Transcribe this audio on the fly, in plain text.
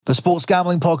The Sports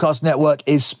Gambling Podcast Network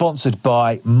is sponsored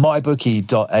by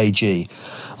MyBookie.ag.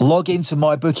 Log into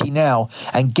MyBookie now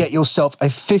and get yourself a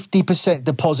 50%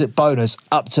 deposit bonus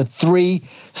up to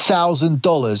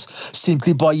 $3,000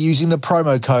 simply by using the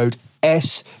promo code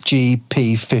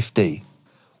SGP50.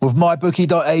 With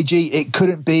MyBookie.ag, it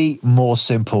couldn't be more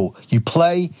simple. You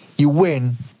play, you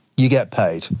win, you get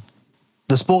paid.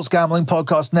 The Sports Gambling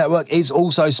Podcast Network is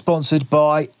also sponsored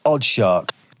by Oddshark.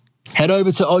 Head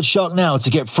over to Oddshark now to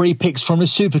get free picks from the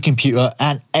supercomputer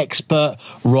and expert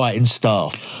writing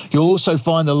staff. You'll also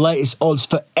find the latest odds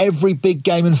for every big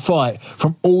game and fight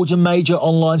from all your major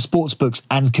online sportsbooks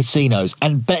and casinos,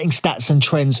 and betting stats and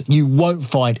trends you won't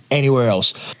find anywhere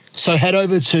else. So head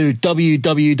over to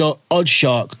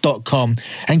www.oddshark.com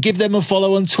and give them a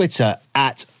follow on Twitter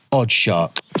at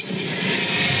Oddshark.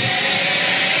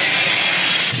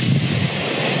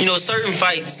 You know, certain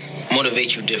fights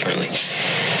motivate you differently.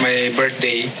 My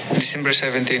birthday, December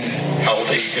 17. How old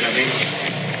are you going to be?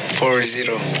 40.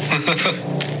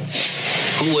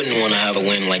 Who wouldn't want to have a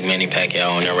win like Manny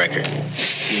Pacquiao on their record?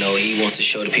 You know, he wants to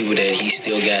show the people that he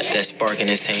still got that spark in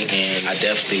his tank, and I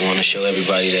definitely want to show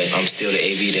everybody that I'm still the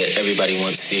AB that everybody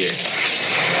once feared.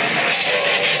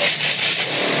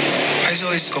 I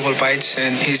saw his couple fights,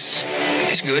 and he's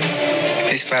good.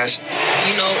 He's fast.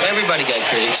 You know, everybody got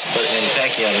critics, but Manny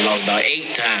Pacquiao lost about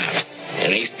 8 times,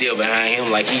 and they still behind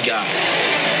him like he got it.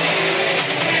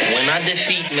 When I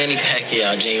defeat Manny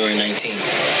Pacquiao January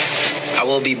 19th, I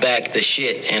will be back the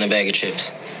shit and a bag of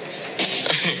chips.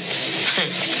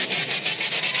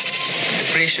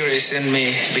 The pressure is in me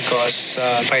because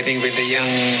fighting with the young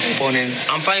opponent.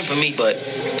 I'm fighting for me, but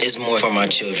it's more for my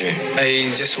children. I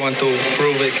just want to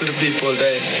prove it to the people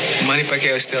that Manny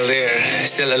Pacquiao is still there,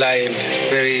 still alive,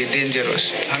 very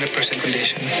dangerous, 100%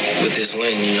 condition. With this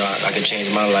win, you know, I could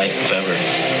change my life forever.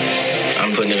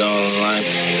 I'm putting it all on the line.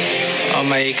 All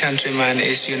my countrymen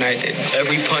is united.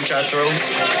 Every punch I throw,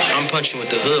 I'm punching with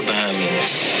the hood behind me.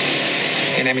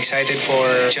 And I'm excited for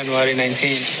January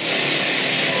 19th.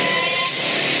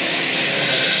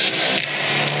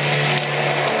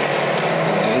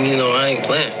 You know, I ain't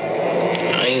playing.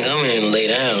 I ain't coming in to lay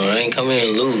down, or I ain't coming in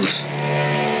to lose.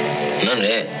 None of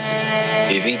that.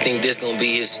 If he think this gonna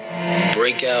be his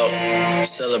breakout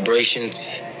celebration,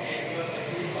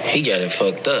 he got it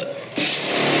fucked up.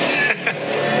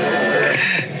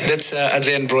 That's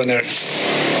Adrian Broner.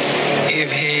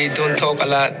 If he don't talk a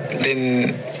lot,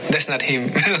 then that's not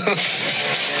him.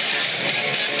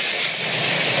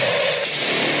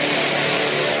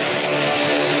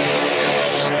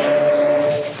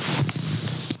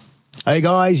 Hey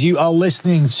guys, you are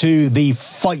listening to The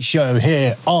Fight Show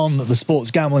here on the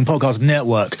Sports Gambling Podcast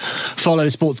Network. Follow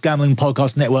the Sports Gambling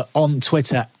Podcast Network on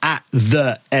Twitter at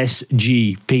the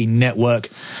SGP Network.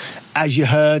 As you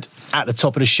heard at the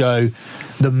top of the show,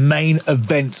 the main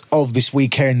event of this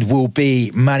weekend will be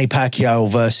Manny Pacquiao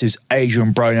versus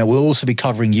Adrian Broner. We'll also be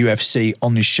covering UFC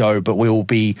on the show, but we'll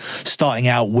be starting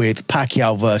out with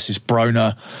Pacquiao versus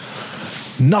Broner.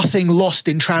 Nothing lost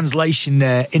in translation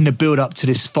there in the build-up to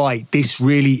this fight. This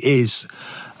really is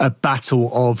a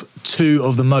battle of two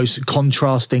of the most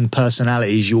contrasting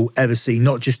personalities you'll ever see,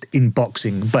 not just in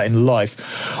boxing, but in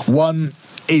life. One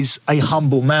is a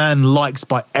humble man, liked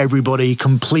by everybody,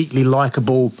 completely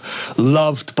likable,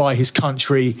 loved by his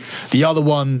country. The other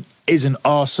one is an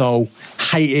arsehole,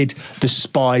 hated,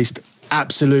 despised,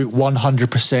 absolute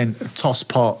 100%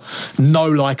 tosspot,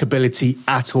 no likability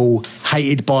at all,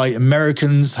 hated by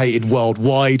Americans, hated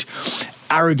worldwide,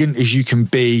 arrogant as you can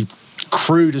be,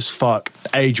 crude as fuck,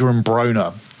 Adrian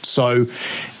Broner. So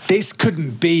this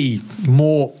couldn't be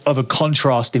more of a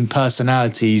contrast in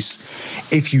personalities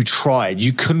if you tried.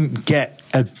 You couldn't get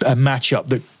a matchup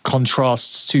that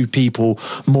contrasts two people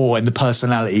more in the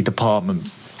personality department.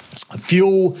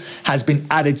 Fuel has been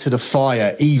added to the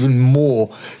fire even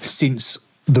more since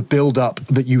the build-up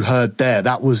that you heard there.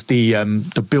 That was the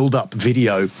build-up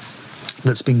video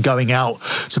that's been going out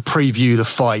to preview the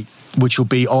fight, which will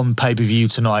be on pay-per-view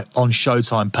tonight, on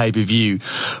Showtime pay-per-view.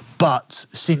 But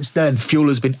since then, fuel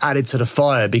has been added to the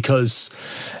fire because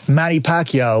Manny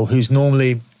Pacquiao, who's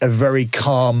normally a very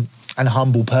calm and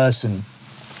humble person,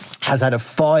 has had a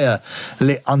fire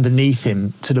lit underneath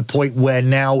him to the point where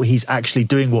now he's actually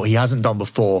doing what he hasn't done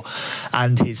before,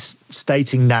 and he's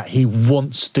stating that he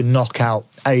wants to knock out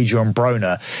Adrian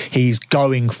Broner. He's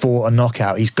going for a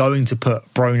knockout. He's going to put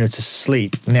Broner to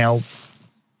sleep. Now,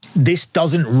 this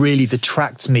doesn't really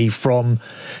detract me from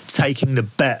taking the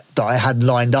bet that I had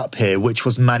lined up here, which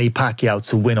was Manny Pacquiao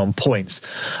to win on points.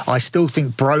 I still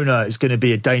think Broner is going to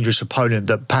be a dangerous opponent,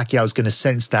 that Pacquiao is going to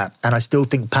sense that, and I still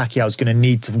think Pacquiao is going to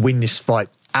need to win this fight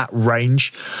at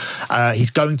range.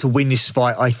 He's going to win this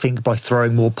fight, I think, by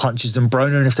throwing more punches than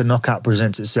Broner, and if the knockout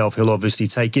presents itself, he'll obviously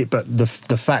take it. But the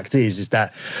fact is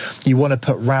that you want to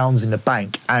put rounds in the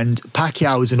bank, and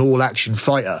Pacquiao is an all-action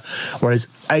fighter, whereas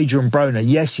Adrian Broner,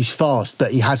 yes, he's fast,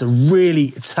 but he has a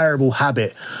really terrible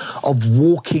habit of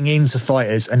walking into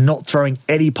fighters and not throwing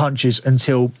any punches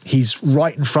until he's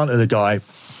right in front of the guy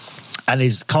and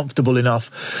is comfortable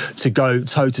enough to go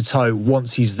toe-to-toe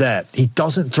once he's there. He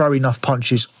doesn't throw enough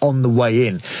punches on the way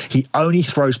in. He only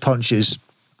throws punches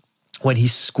when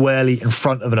he's squarely in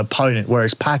front of an opponent,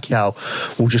 whereas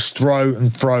Pacquiao will just throw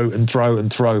and throw and throw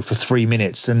and throw for 3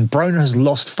 minutes. And Broner has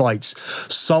lost fights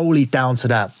solely down to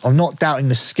that. I'm not doubting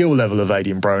the skill level of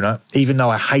Adrian Broner, even though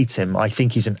I hate him. I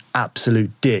think he's an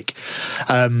absolute dick.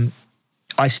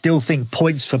 I still think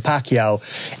points for Pacquiao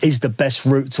is the best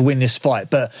route to win this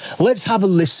fight. But let's have a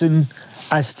listen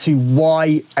as to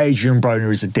why Adrian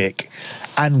Broner is a dick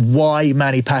and why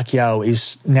Manny Pacquiao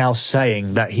is now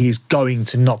saying that he's going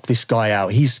to knock this guy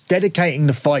out. He's dedicating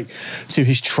the fight to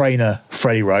his trainer,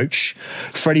 Freddie Roach.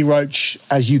 Freddie Roach,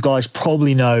 as you guys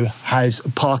probably know, has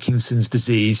Parkinson's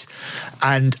disease.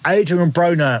 And Adrian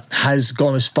Broner has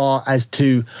gone as far as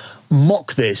to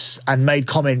mock this and made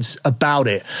comments about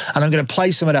it. And I'm going to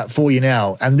play some of that for you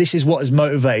now. And this is what has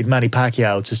motivated Manny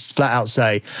Pacquiao to flat out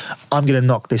say, I'm going to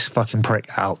knock this fucking prick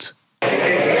out.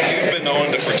 You've been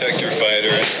known to protect your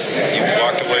fighters. You've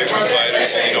walked away from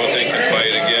fighters that you don't think can fight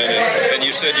again. And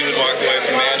you said you would walk away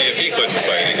from Manny if he couldn't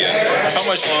fight again. How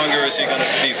much longer is he going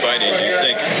to be fighting, do you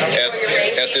think,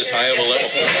 at this high of a level?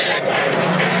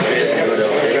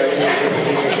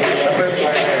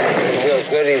 Feels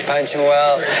good, he's punching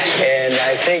well, and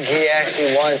I think he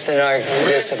actually wants to knock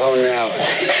this opponent out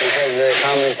because of the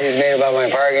comments he's made about my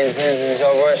Parkinson's and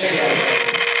so forth.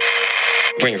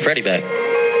 Bring Freddie back.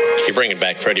 You're bringing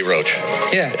back Freddie Roach,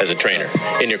 Yeah. as a trainer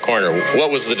in your corner. What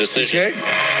was the decision?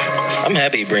 I'm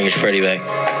happy he brings Freddie back.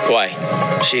 Why?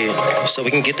 Shit, so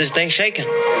we can get this thing shaking.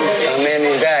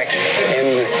 Manny's back, and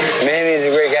Manny's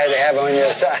a great guy to have on your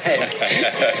side.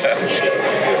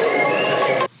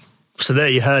 So there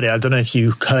you heard it. I don't know if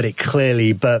you heard it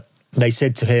clearly, but they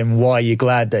said to him, why are you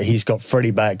glad that he's got Freddie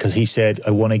back? Because he said,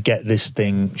 I want to get this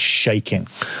thing shaking.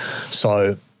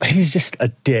 So he's just a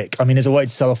dick. I mean, there's a way to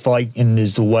sell a fight, and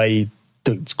there's a way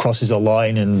that crosses a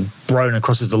line, and Broner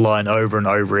crosses the line over and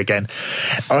over again.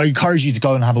 I encourage you to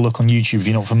go and have a look on YouTube if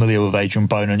you're not familiar with Adrian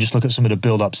Broner, and just look at some of the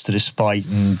build-ups to this fight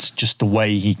and just the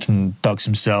way he conducts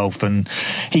himself. And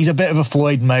he's a bit of a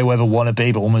Floyd Mayweather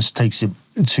wannabe, but almost takes it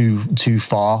too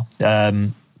far.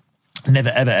 Never,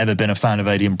 ever been a fan of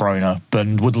Adrian Broner, but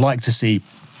would like to see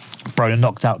Broner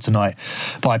knocked out tonight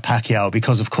by Pacquiao,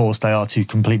 because of course they are two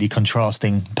completely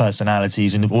contrasting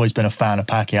personalities, and I've always been a fan of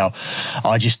Pacquiao.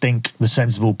 I just think the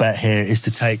sensible bet here is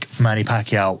to take Manny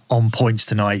Pacquiao on points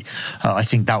tonight. I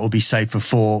think that will be safer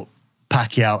for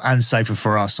Pacquiao and safer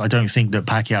for us. I don't think that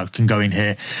Pacquiao can go in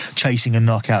here chasing a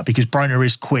knockout, because Broner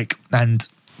is quick, and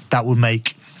that would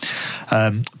make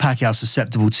Pacquiao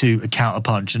susceptible to a counter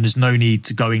punch, and there's no need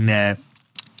to go in there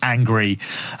angry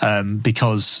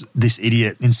because this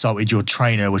idiot insulted your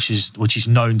trainer, which is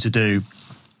known to do,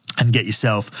 and get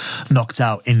yourself knocked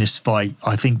out in this fight.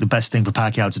 I think the best thing for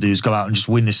Pacquiao to do is go out and just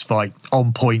win this fight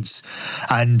on points,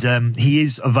 and he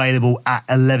is available at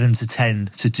 11-10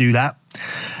 to do that.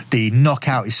 The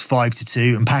knockout is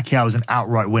 5-2, and Pacquiao is an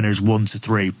outright winner is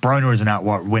 1-3. Broner is an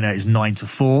outright winner is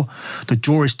 9-4. The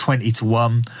draw is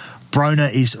 20-1.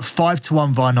 Broner is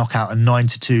 5-1 via knockout and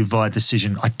 9-2 via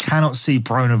decision. I cannot see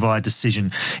Broner via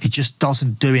decision. He just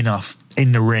doesn't do enough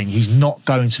in the ring. He's not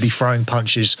going to be throwing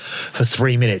punches for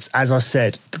 3 minutes. As I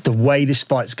said, the way this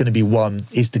fight's going to be won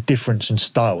is the difference in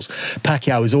styles.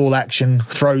 Pacquiao is all action,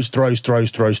 throws.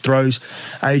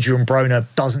 Adrian Broner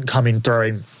doesn't come in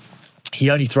throwing. He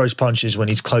only throws punches when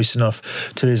he's close enough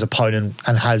to his opponent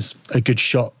and has a good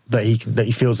shot that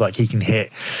he feels like he can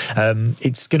hit.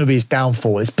 It's going to be his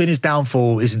downfall. It's been his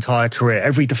downfall his entire career.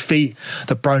 Every defeat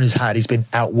that Broner's had, he's been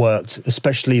outworked,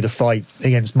 especially the fight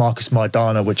against Marcus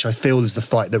Maidana, which I feel is the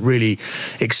fight that really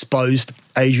exposed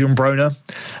Adrian Broner,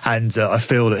 and I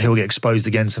feel that he'll get exposed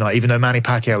again tonight. Even though Manny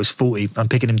Pacquiao is 40, I'm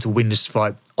picking him to win this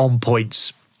fight on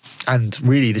points. And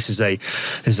really, this is a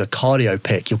cardio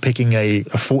pick. You're picking a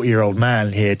 40-year-old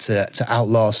man here to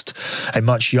outlast a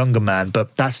much younger man.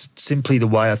 But that's simply the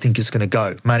way I think it's going to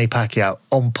go. Manny Pacquiao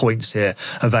on points here,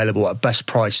 available at best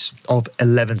price of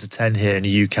 11-10 here in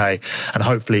the UK. And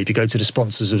hopefully, if you go to the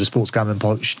sponsors of the Sports Gambling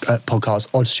Podcast,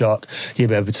 Oddshark, you'll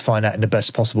be able to find that in the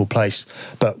best possible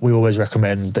place. But we always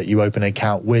recommend that you open an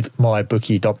account with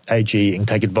mybookie.ag and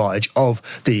take advantage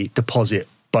of the deposit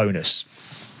bonus.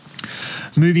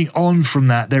 Moving on from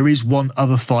that, there is one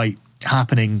other fight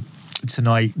happening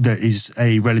tonight that is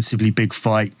a relatively big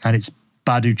fight, and it's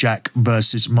Badou Jack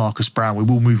versus Marcus Brown. We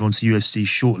will move on to UFC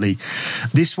shortly.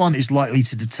 This one is likely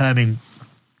to determine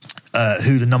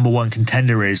who the number one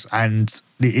contender is, and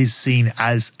it is seen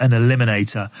as an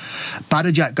eliminator.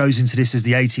 Badou Jack goes into this as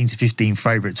the 18-15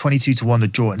 favourite, 22-1 the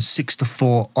draw, and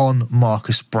 6-4 on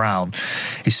Marcus Brown.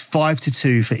 It's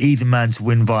 5-2 for either man to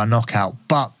win via knockout,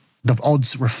 but the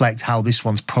odds reflect how this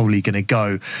one's probably going to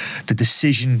go. The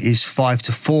decision is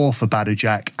 5-4 for Badou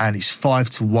Jack, and it's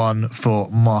 5-1 for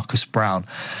Marcus Brown.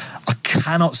 I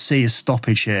cannot see a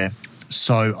stoppage here,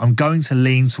 so I'm going to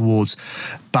lean towards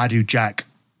Badou Jack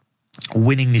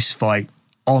winning this fight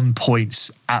on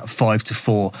points at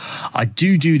 5-4. I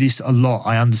do this a lot,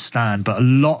 I understand, but a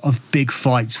lot of big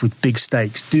fights with big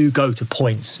stakes do go to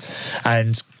points,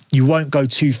 and you won't go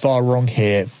too far wrong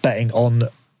here betting on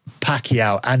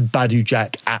Pacquiao and Badou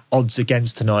Jack at odds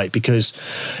against tonight, because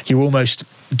you are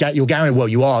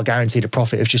guaranteed a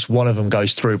profit if just one of them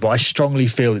goes through. But I strongly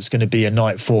feel it's going to be a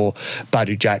night for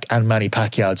Badou Jack and Manny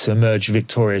Pacquiao to emerge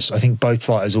victorious. I think both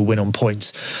fighters will win on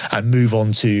points and move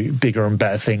on to bigger and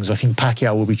better things. I think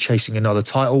Pacquiao will be chasing another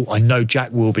title. I know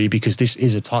Jack will be, because this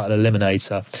is a title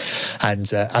eliminator.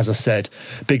 And as I said,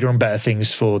 bigger and better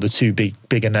things for the two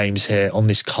bigger names here on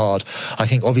this card. I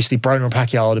think obviously Broner and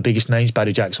Pacquiao are the biggest names.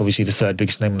 Badou Jack's obviously the third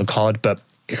biggest name on the card, but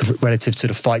relative to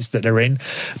the fights that they're in,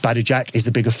 Badou Jack is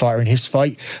the bigger fighter in his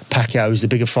fight. Pacquiao is the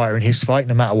bigger fighter in his fight,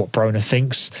 no matter what Broner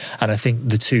thinks. And I think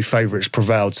the two favourites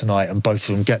prevail tonight, and both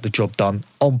of them get the job done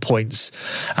on points.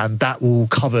 And that will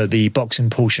cover the boxing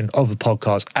portion of the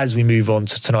podcast as we move on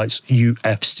to tonight's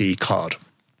UFC card.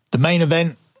 The main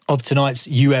event of tonight's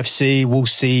UFC will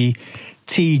see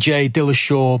TJ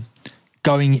Dillashaw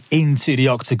going into the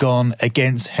octagon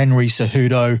against Henry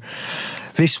Cejudo.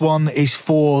 This one is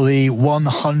for the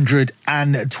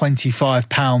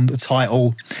 125-pound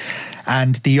title.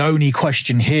 And the only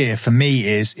question here for me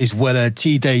is whether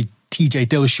TJ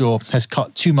Dillashaw has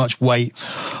cut too much weight,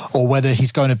 or whether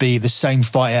he's going to be the same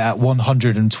fighter at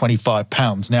 125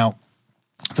 pounds. Now,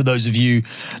 for those of you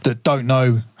that don't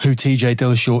know who TJ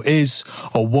Dillashaw is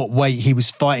or what weight he was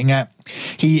fighting at,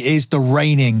 he is the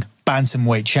reigning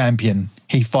bantamweight champion.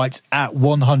 He fights at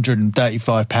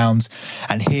 135 pounds,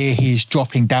 and here he is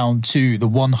dropping down to the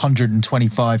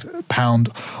 125-pound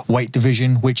weight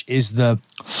division, which is the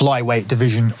flyweight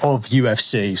division of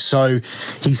UFC. So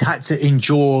he's had to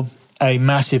endure a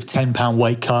massive 10-pound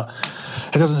weight cut.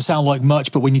 It doesn't sound like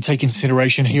much, but when you take into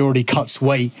consideration he already cuts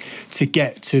weight to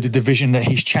get to the division that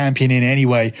he's championing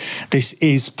anyway, this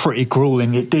is pretty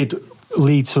grueling. It did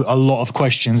lead to a lot of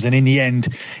questions, and in the end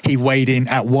he weighed in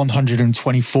at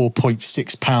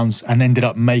 124.6 pounds and ended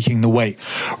up making the weight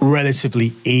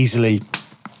relatively easily.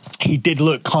 He did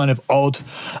look kind of odd.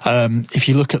 If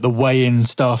you look at the weigh-in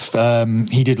stuff,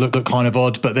 he did look kind of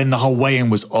odd, but then the whole weigh-in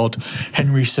was odd.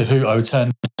 Henry Cejudo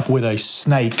turned up with a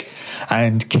snake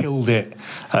and killed it,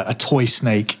 a toy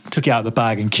snake, took it out of the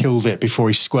bag and killed it before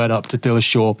he squared up to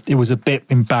Dillashaw. It was a bit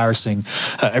embarrassing.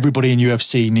 Everybody in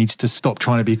UFC needs to stop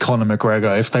trying to be Conor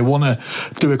McGregor. If they want to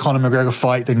do a Conor McGregor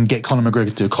fight, then get Conor McGregor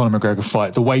to do a Conor McGregor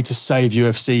fight. The way to save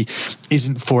UFC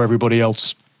isn't for everybody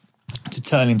else to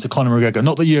turn into Conor McGregor.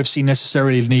 Not that UFC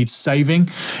necessarily needs saving.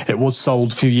 It was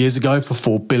sold a few years ago for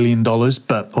 $4 billion,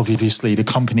 but obviously the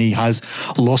company has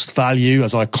lost value,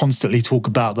 as I constantly talk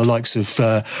about the likes of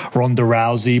Ronda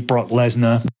Rousey, Brock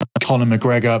Lesnar, Conor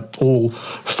McGregor, all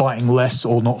fighting less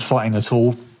or not fighting at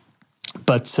all.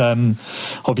 But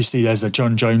obviously there's a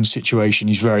John Jones situation.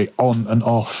 He's very on and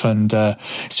off, and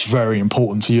it's very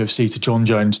important for UFC to John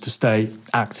Jones to stay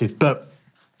active. But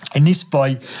in this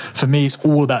fight, for me, it's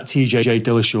all about TJ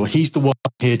Dillashaw. He's the one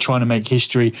here trying to make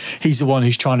history. He's the one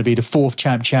who's trying to be the fourth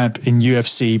champ in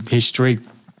UFC history.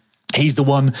 He's the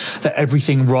one that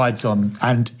everything rides on.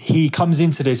 And he comes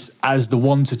into this as the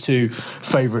 1-2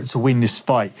 favourite to win this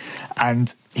fight.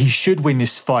 And he should win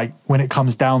this fight when it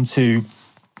comes down to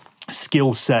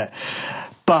skill set.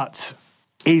 But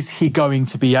is he going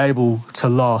to be able to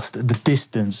last the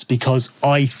distance? Because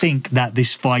I think that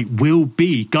this fight will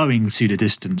be going to the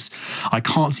distance. I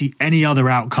can't see any other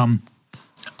outcome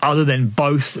other than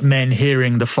both men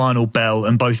hearing the final bell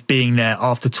and both being there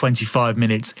after 25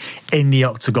 minutes in the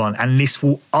octagon. And this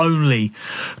will only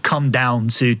come down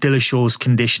to Dillashaw's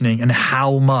conditioning and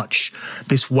how much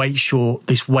this weight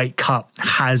cut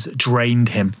has drained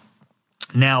him.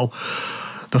 Now,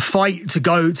 the fight to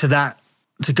go to that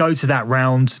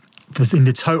round, in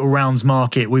the total rounds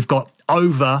market, we've got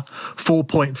over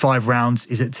 4.5 rounds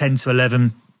is at 10 to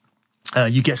 11.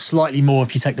 You get slightly more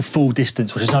if you take the full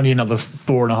distance, which is only another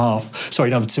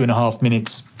 2.5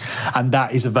 minutes. And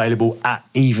that is available at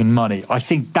even money. I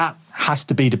think that has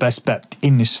to be the best bet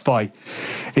in this fight.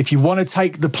 If you want to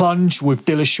take the plunge with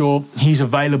Dillashaw, he's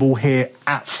available here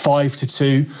at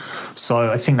 5-2.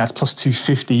 So I think that's plus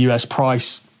 250 US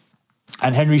price.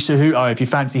 And Henry Cejudo, if you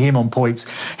fancy him on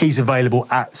points, he's available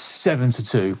at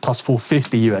 7-2, plus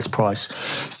 450 US price.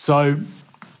 So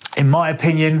in my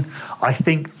opinion, I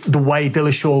think the way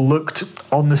Dillashaw looked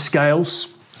on the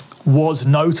scales was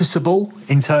noticeable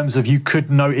in terms of you could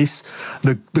notice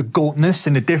the gauntness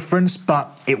and the difference,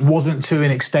 but it wasn't to an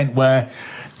extent where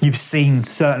you've seen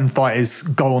certain fighters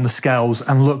go on the scales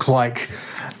and look like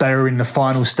they were in the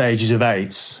final stages of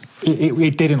AIDS.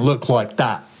 It didn't look like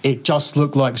that. It just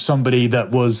looked like somebody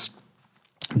that was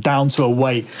down to a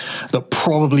weight that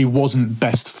probably wasn't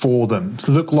best for them. It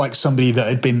looked like somebody that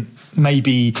had been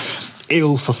maybe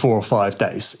ill for 4 or 5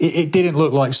 days. It didn't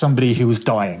look like somebody who was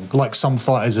dying, like some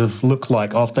fighters have looked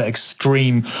like after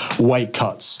extreme weight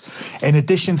cuts. In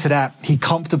addition to that, he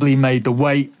comfortably made the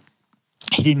weight.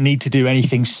 He didn't need to do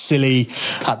anything silly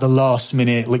at the last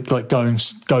minute, like go and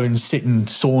sit in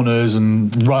saunas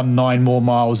and run 9 more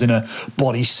miles in a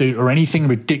bodysuit or anything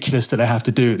ridiculous that they have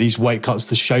to do at these weight cuts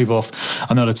to shave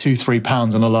off another 2-3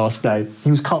 pounds on the last day.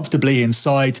 He was comfortably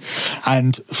inside.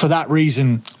 And for that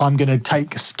reason, I'm going to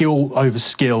take skill over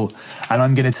skill, and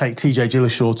I'm going to take TJ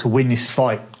Dillashaw to win this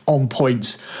fight on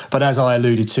points. But as I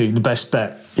alluded to, the best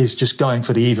bet is just going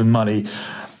for the even money.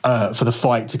 For the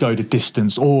fight to go to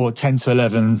distance, or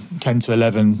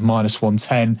 10-11 minus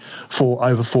 110 for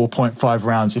over 4.5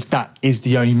 rounds, if that is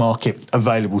the only market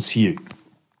available to you.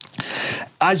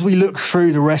 As we look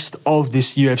through the rest of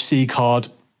this UFC card,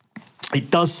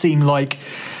 it does seem like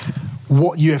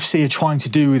what UFC are trying to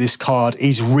do with this card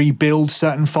is rebuild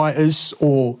certain fighters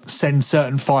or send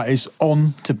certain fighters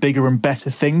on to bigger and better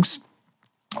things.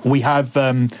 We have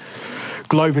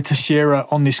Glover Teixeira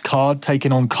on this card,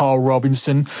 taking on Carl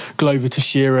Robinson. Glover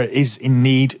Teixeira is in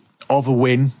need of a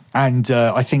win, and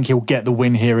I think he'll get the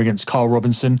win here against Carl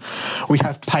Robinson. We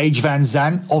have Paige Van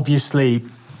Zandt, obviously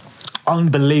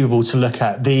unbelievable to look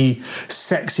at. The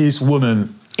sexiest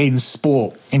woman in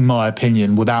sport, in my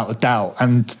opinion, without a doubt.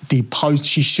 And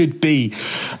she should be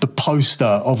the poster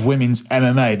of women's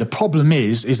MMA. The problem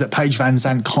is that Paige Van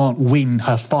Zandt can't win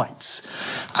her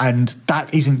fights. And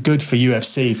that isn't good for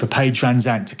UFC, for Paige Van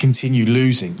Zandt to continue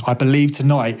losing. I believe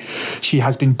tonight she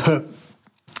has been put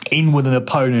in with an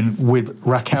opponent with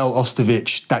Raquel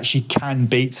Ostovich that she can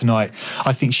beat tonight.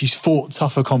 I think she's fought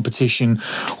tougher competition,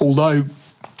 although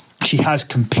she has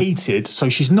competed, so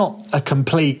she's not a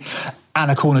complete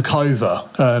Anna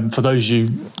Kournikova. For those of you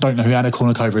who don't know who Anna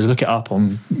Kournikova is, look it up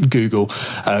on Google.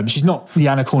 She's not the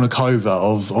Anna Kournikova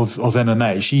of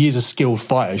MMA. She is a skilled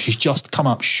fighter. She's just come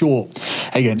up short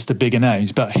against the bigger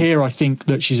names. But here I think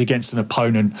that she's against an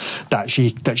opponent that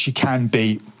she can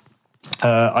beat.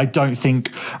 I don't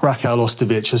think Raquel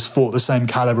Ostovich has fought the same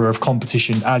caliber of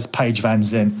competition as Paige Van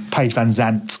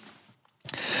Zandt.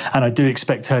 And I do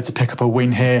expect her to pick up a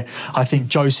win here. I think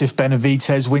Joseph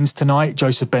Benavidez wins tonight.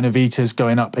 Joseph Benavidez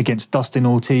going up against Dustin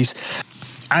Ortiz.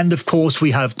 And of course,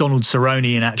 we have Donald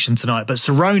Cerrone in action tonight. But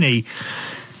Cerrone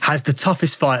has the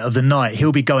toughest fight of the night.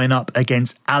 He'll be going up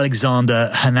against Alexander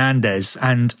Hernandez.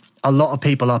 And a lot of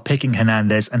people are picking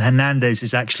Hernandez, and Hernandez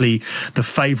is actually the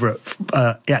favourite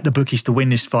at the bookies to win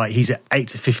this fight. He's at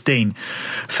 8-15.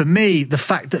 For me, the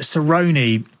fact that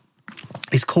Cerrone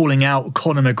is calling out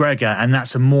Conor McGregor, and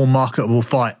that's a more marketable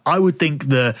fight, I would think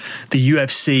the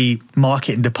UFC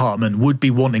marketing department would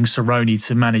be wanting Cerrone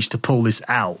to manage to pull this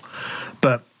out,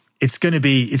 but it's going to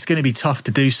be tough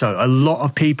to do so. A lot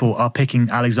of people are picking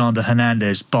Alexander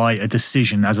Hernandez by a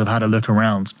decision, as I've had a look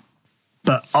around.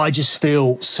 But I just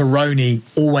feel Cerrone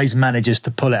always manages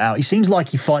to pull it out. He seems like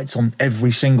he fights on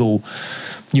every single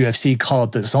UFC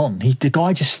card that's on. The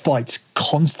guy just fights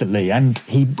constantly, and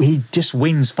he just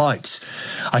wins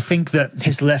fights. I think that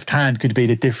his left hand could be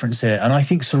the difference here. And I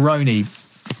think Cerrone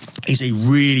is a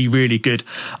really, really good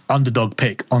underdog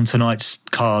pick on tonight's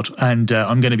card. And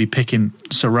I'm going to be picking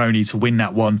Cerrone to win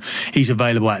that one. He's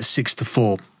available at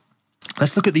 6-4.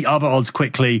 Let's look at the other odds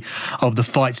quickly of the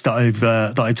fights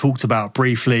that I talked about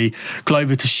briefly.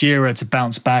 Glover Teixeira to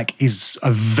bounce back is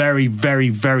a very, very,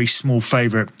 very small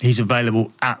favourite. He's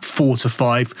available at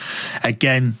 4-5.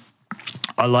 Again,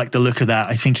 I like the look of that.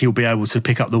 I think he'll be able to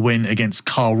pick up the win against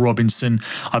Carl Robinson.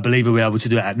 I believe he'll be able to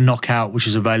do it at knockout, which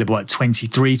is available at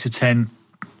 23-10.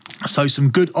 So some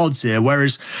good odds here,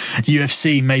 whereas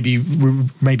UFC may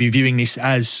be viewing this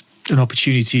as an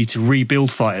opportunity to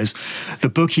rebuild fighters. The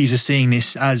bookies are seeing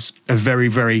this as a very,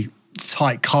 very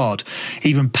tight card.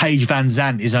 Even Paige Van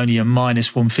Zandt is only a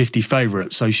minus 150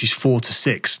 favourite, so she's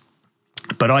 4-6.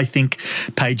 But I think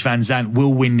Paige Van Zandt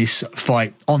will win this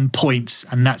fight on points,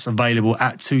 and that's available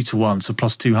at 2-1, so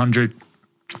plus 200.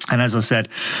 And as I said,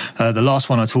 the last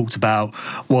one I talked about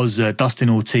was Dustin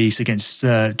Ortiz against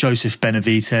Joseph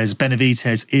Benavidez.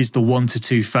 Benavidez is the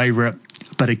 1-2 favourite,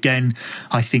 but again,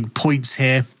 I think points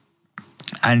here.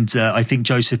 And I think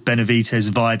Joseph Benavidez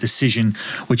via decision,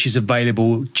 which is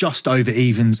available just over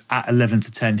evens at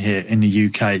 11-10 here in the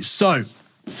UK. So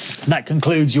that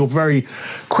concludes your very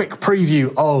quick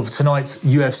preview of tonight's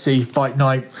UFC fight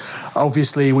night.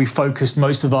 Obviously, we focused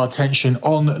most of our attention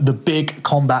on the big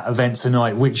combat event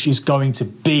tonight, which is going to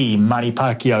be Manny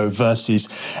Pacquiao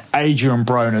versus Adrian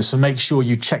Broner. So make sure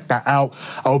you check that out.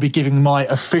 I'll be giving my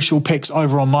official picks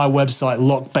over on my website,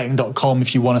 lockbetting.com,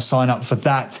 if you want to sign up for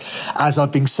that. As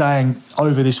I've been saying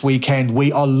over this weekend,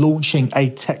 we are launching a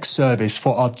text service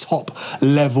for our top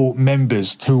level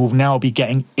members who will now be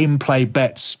getting in-play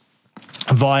bets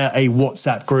via a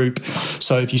WhatsApp group.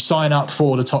 So if you sign up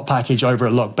for the top package over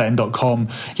at lockbetting.com,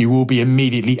 you will be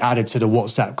immediately added to the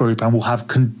WhatsApp group and will have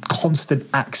constant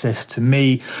access to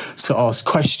me to ask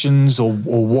questions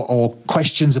or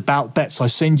questions about bets I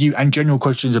send you and general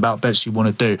questions about bets you want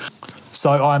to do. So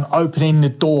I'm opening the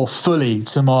door fully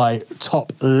to my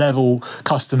top level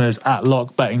customers at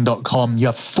lockbetting.com. You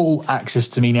have full access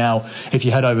to me now. If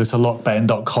you head over to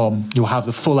lockbetting.com, you'll have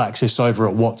the full access over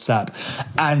at WhatsApp,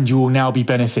 and you will now be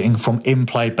benefiting from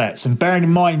in-play bets. And bearing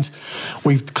in mind,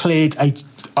 we've cleared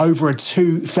over a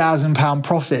 £2,000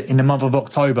 profit in the month of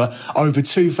October, over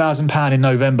 £2,000 in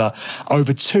November,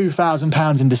 over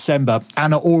 £2,000 in December,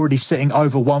 and are already sitting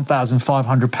over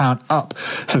 £1,500 up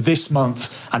for this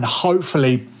month, and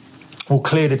hopefully we'll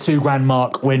clear the $2,000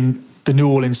 mark when the New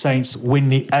Orleans Saints win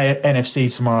the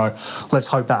NFC tomorrow. Let's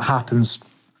hope that happens.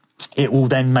 It will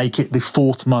then make it the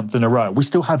 4th month in a row. We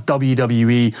still have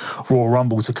WWE Royal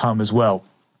Rumble to come as well,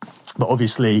 but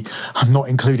obviously I'm not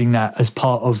including that as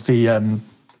part of the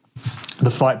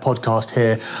fight podcast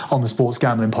here on the Sports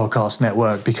Gambling Podcast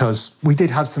Network, because we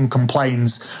did have some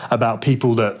complaints about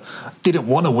people that didn't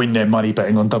want to win their money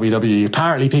betting on WWE.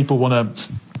 Apparently people want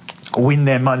to win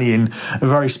their money in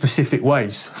very specific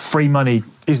ways. Free money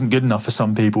isn't good enough for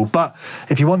some people. But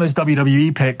if you want those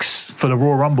WWE picks for the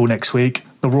Royal Rumble next week,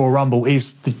 the Royal Rumble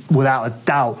is without a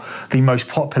doubt the most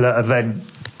popular event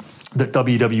that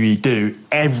WWE do.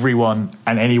 Everyone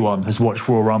and anyone has watched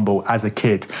Royal Rumble as a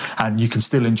kid, and you can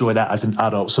still enjoy that as an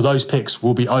adult. So those picks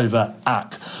will be over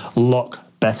at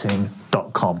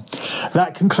lockbetting.com.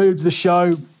 That concludes the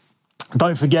show.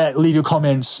 Don't forget, leave your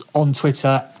comments on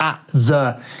Twitter at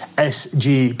the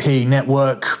SGP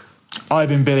Network. I've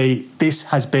been Billy. This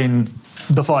has been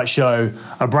The Fight Show,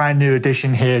 a brand new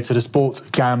addition here to the Sports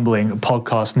Gambling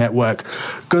Podcast Network.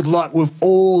 Good luck with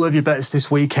all of your bets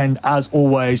this weekend, as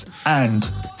always, and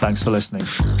thanks for listening.